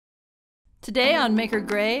Today on Maker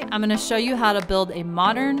Gray, I'm going to show you how to build a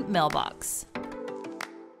modern mailbox.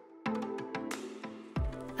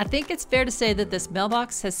 I think it's fair to say that this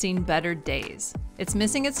mailbox has seen better days. It's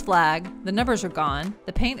missing its flag, the numbers are gone,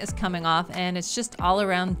 the paint is coming off, and it's just all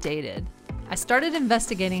around dated. I started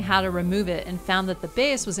investigating how to remove it and found that the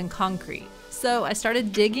base was in concrete. So I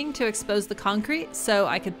started digging to expose the concrete so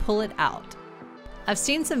I could pull it out. I've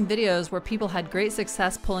seen some videos where people had great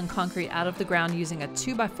success pulling concrete out of the ground using a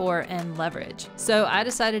 2x4 and leverage, so I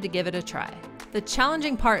decided to give it a try. The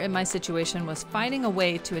challenging part in my situation was finding a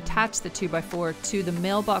way to attach the 2x4 to the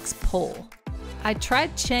mailbox pole. I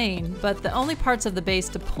tried chain, but the only parts of the base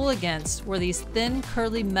to pull against were these thin,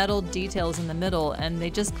 curly metal details in the middle, and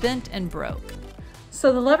they just bent and broke.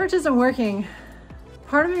 So the leverage isn't working.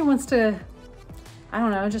 Part of me wants to, I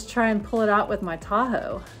don't know, just try and pull it out with my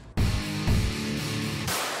Tahoe.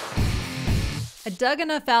 I dug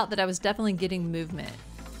enough out that I was definitely getting movement.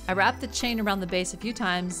 I wrapped the chain around the base a few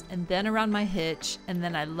times and then around my hitch, and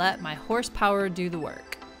then I let my horsepower do the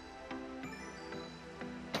work.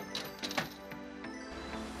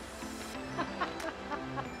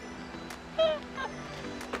 It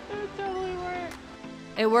totally worked.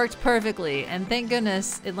 It worked perfectly, and thank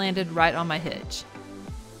goodness it landed right on my hitch.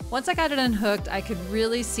 Once I got it unhooked, I could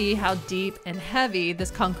really see how deep and heavy this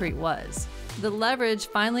concrete was. The leverage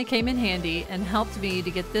finally came in handy and helped me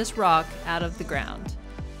to get this rock out of the ground.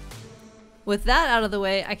 With that out of the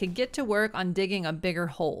way, I could get to work on digging a bigger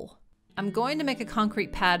hole. I'm going to make a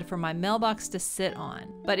concrete pad for my mailbox to sit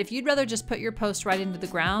on, but if you'd rather just put your post right into the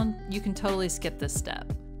ground, you can totally skip this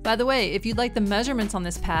step. By the way, if you'd like the measurements on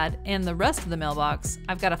this pad and the rest of the mailbox,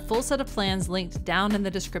 I've got a full set of plans linked down in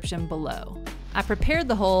the description below. I prepared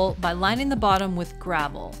the hole by lining the bottom with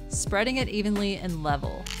gravel, spreading it evenly and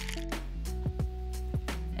level.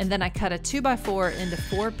 And then I cut a 2x4 into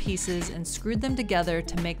 4 pieces and screwed them together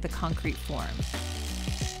to make the concrete form.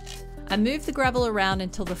 I moved the gravel around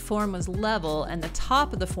until the form was level and the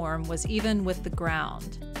top of the form was even with the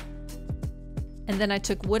ground. And then I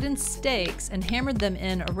took wooden stakes and hammered them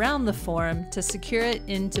in around the form to secure it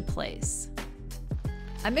into place.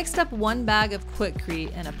 I mixed up 1 bag of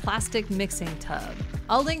Quikrete in a plastic mixing tub.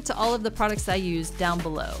 I'll link to all of the products I used down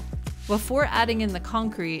below. Before adding in the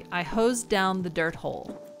concrete, I hosed down the dirt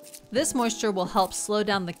hole. This moisture will help slow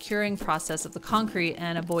down the curing process of the concrete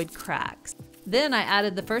and avoid cracks. Then I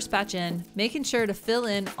added the first batch in, making sure to fill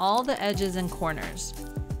in all the edges and corners.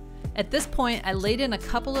 At this point, I laid in a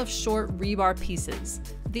couple of short rebar pieces.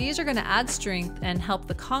 These are going to add strength and help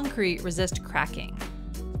the concrete resist cracking.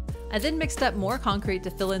 I then mixed up more concrete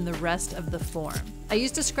to fill in the rest of the form. I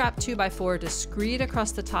used a scrap 2x4 to screed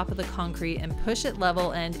across the top of the concrete and push it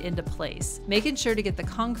level and into place, making sure to get the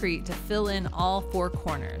concrete to fill in all 4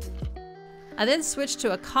 corners. I then switched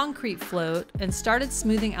to a concrete float and started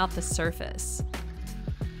smoothing out the surface.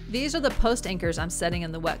 These are the post anchors I'm setting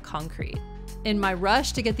in the wet concrete. In my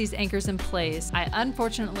rush to get these anchors in place, I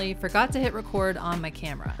unfortunately forgot to hit record on my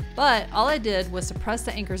camera. But all I did was to press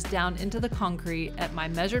the anchors down into the concrete at my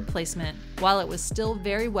measured placement while it was still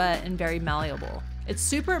very wet and very malleable. It's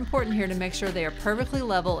super important here to make sure they are perfectly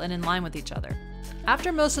level and in line with each other.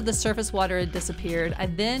 After most of the surface water had disappeared, I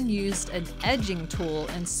then used an edging tool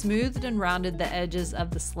and smoothed and rounded the edges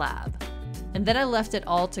of the slab. And then I left it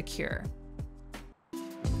all to cure.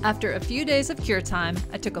 After a few days of cure time,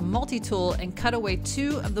 I took a multi-tool and cut away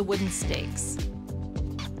 2 of the wooden stakes.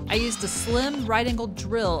 I used a slim right-angle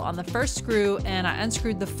drill on the first screw and I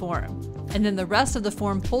unscrewed the form, and then the rest of the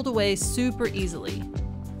form pulled away super easily.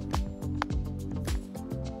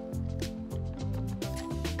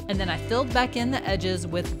 And then I filled back in the edges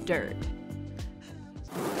with dirt.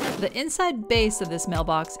 The inside base of this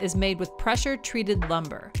mailbox is made with pressure-treated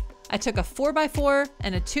lumber. I took a 4x4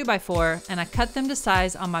 and a 2x4 and I cut them to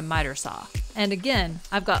size on my miter saw. And again,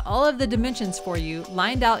 I've got all of the dimensions for you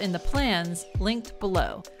lined out in the plans linked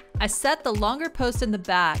below. I set the longer post in the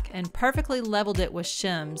back and perfectly leveled it with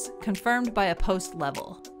shims, confirmed by a post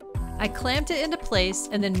level. I clamped it into place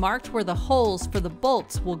and then marked where the holes for the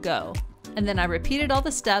bolts will go. And then I repeated all the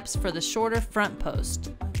steps for the shorter front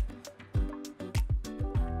post.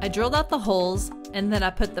 I drilled out the holes, and then I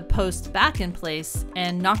put the post back in place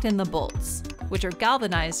and knocked in the bolts, which are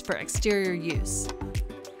galvanized for exterior use.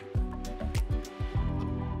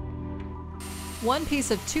 1 piece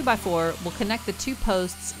of 2x4 will connect the 2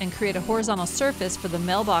 posts and create a horizontal surface for the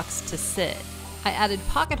mailbox to sit. I added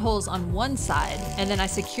pocket holes on one side, and then I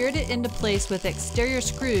secured it into place with exterior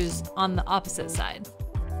screws on the opposite side.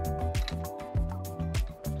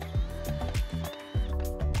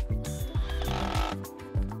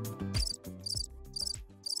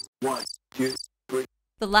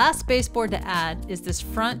 The last baseboard to add is this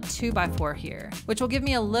front 2x4 here, which will give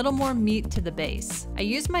me a little more meat to the base. I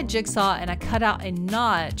used my jigsaw and I cut out a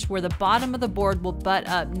notch where the bottom of the board will butt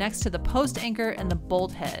up next to the post anchor and the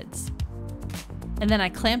bolt heads. And then I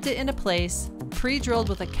clamped it into place, pre-drilled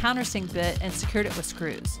with a countersink bit, and secured it with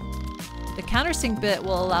screws. The countersink bit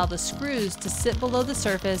will allow the screws to sit below the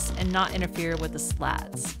surface and not interfere with the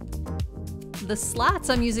slats. The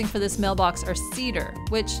slats I'm using for this mailbox are cedar,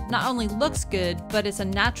 which not only looks good, but it's a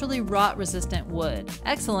naturally rot-resistant wood,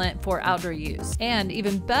 excellent for outdoor use. And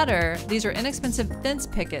even better, these are inexpensive fence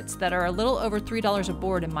pickets that are a little over $3 a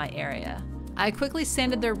board in my area. I quickly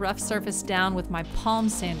sanded their rough surface down with my palm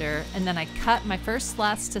sander, and then I cut my first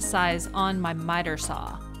slats to size on my miter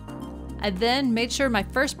saw. I then made sure my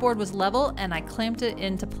first board was level and I clamped it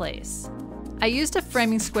into place. I used a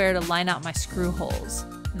framing square to line out my screw holes.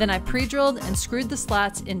 Then I pre-drilled and screwed the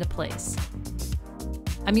slats into place.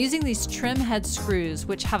 I'm using these trim head screws,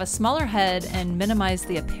 which have a smaller head and minimize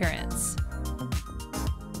the appearance.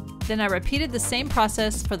 Then I repeated the same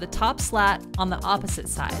process for the top slat on the opposite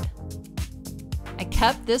side. I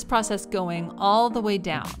kept this process going all the way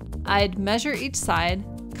down. I'd measure each side,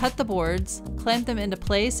 cut the boards, clamp them into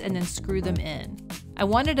place, and then screw them in. I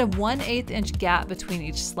wanted a 1/8 inch gap between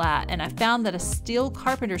each slat, and I found that a steel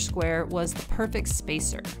carpenter square was the perfect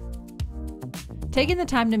spacer. Taking the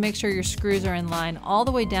time to make sure your screws are in line all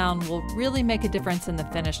the way down will really make a difference in the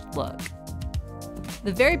finished look.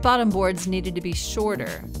 The very bottom boards needed to be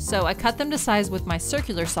shorter, so I cut them to size with my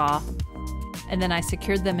circular saw, and then I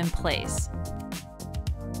secured them in place.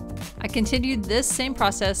 I continued this same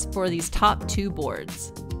process for these top 2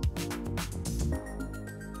 boards.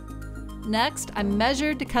 Next, I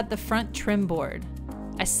measured to cut the front trim board.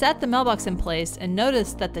 I set the mailbox in place and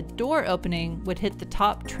noticed that the door opening would hit the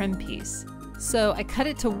top trim piece. So I cut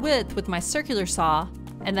it to width with my circular saw,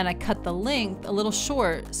 and then I cut the length a little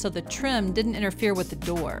short so the trim didn't interfere with the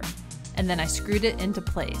door, and then I screwed it into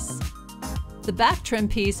place. The back trim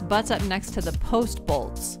piece butts up next to the post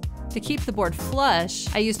bolts. To keep the board flush,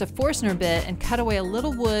 I used a Forstner bit and cut away a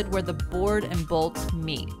little wood where the board and bolts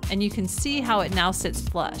meet, and you can see how it now sits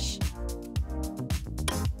flush.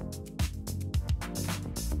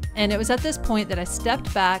 And it was at this point that I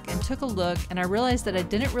stepped back and took a look, and I realized that I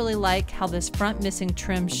didn't really like how this front missing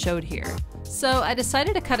trim showed here. So I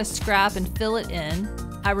decided to cut a scrap and fill it in.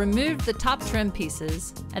 I removed the top trim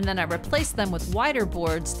pieces, and then I replaced them with wider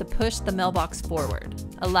boards to push the mailbox forward,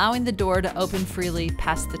 allowing the door to open freely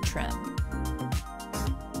past the trim.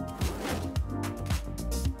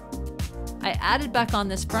 I added back on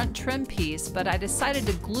this front trim piece, but I decided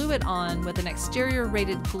to glue it on with an exterior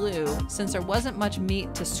rated glue since there wasn't much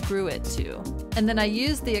meat to screw it to. And then I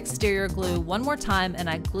used the exterior glue one more time and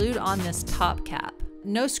I glued on this top cap.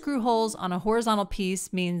 No screw holes on a horizontal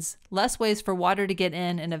piece means less ways for water to get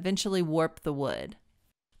in and eventually warp the wood.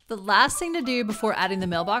 The last thing to do before adding the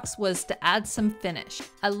mailbox was to add some finish.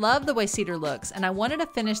 I love the way cedar looks, and I wanted a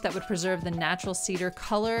finish that would preserve the natural cedar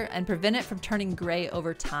color and prevent it from turning gray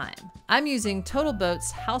over time. I'm using Total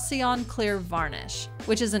Boat's Halcyon Clear Varnish,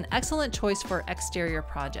 which is an excellent choice for exterior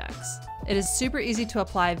projects. It is super easy to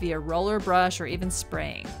apply via roller, brush, or even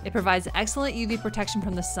spraying. It provides excellent UV protection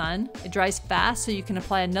from the sun, it dries fast so you can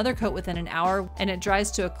apply another coat within an hour, and it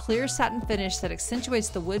dries to a clear satin finish that accentuates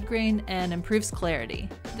the wood grain and improves clarity.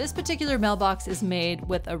 This particular mailbox is made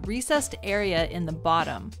with a recessed area in the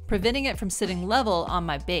bottom, preventing it from sitting level on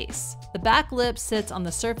my base. The back lip sits on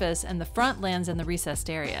the surface and the front lands in the recessed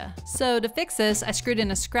area. So to fix this, I screwed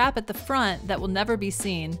in a scrap at the front that will never be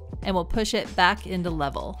seen and will push it back into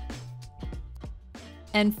level.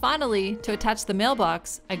 And finally, to attach the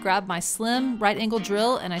mailbox, I grabbed my slim right-angle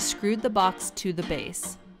drill and I screwed the box to the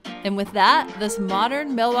base. And with that, this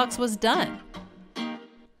modern mailbox was done.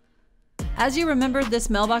 As you remember, this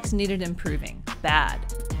mailbox needed improving, bad.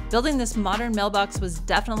 Building this modern mailbox was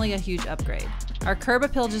definitely a huge upgrade. Our curb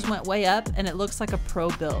appeal just went way up and it looks like a pro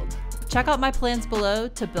build. Check out my plans below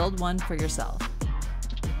to build one for yourself.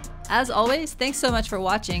 As always, thanks so much for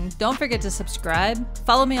watching. Don't forget to subscribe,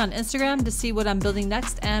 follow me on Instagram to see what I'm building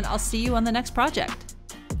next, and I'll see you on the next project.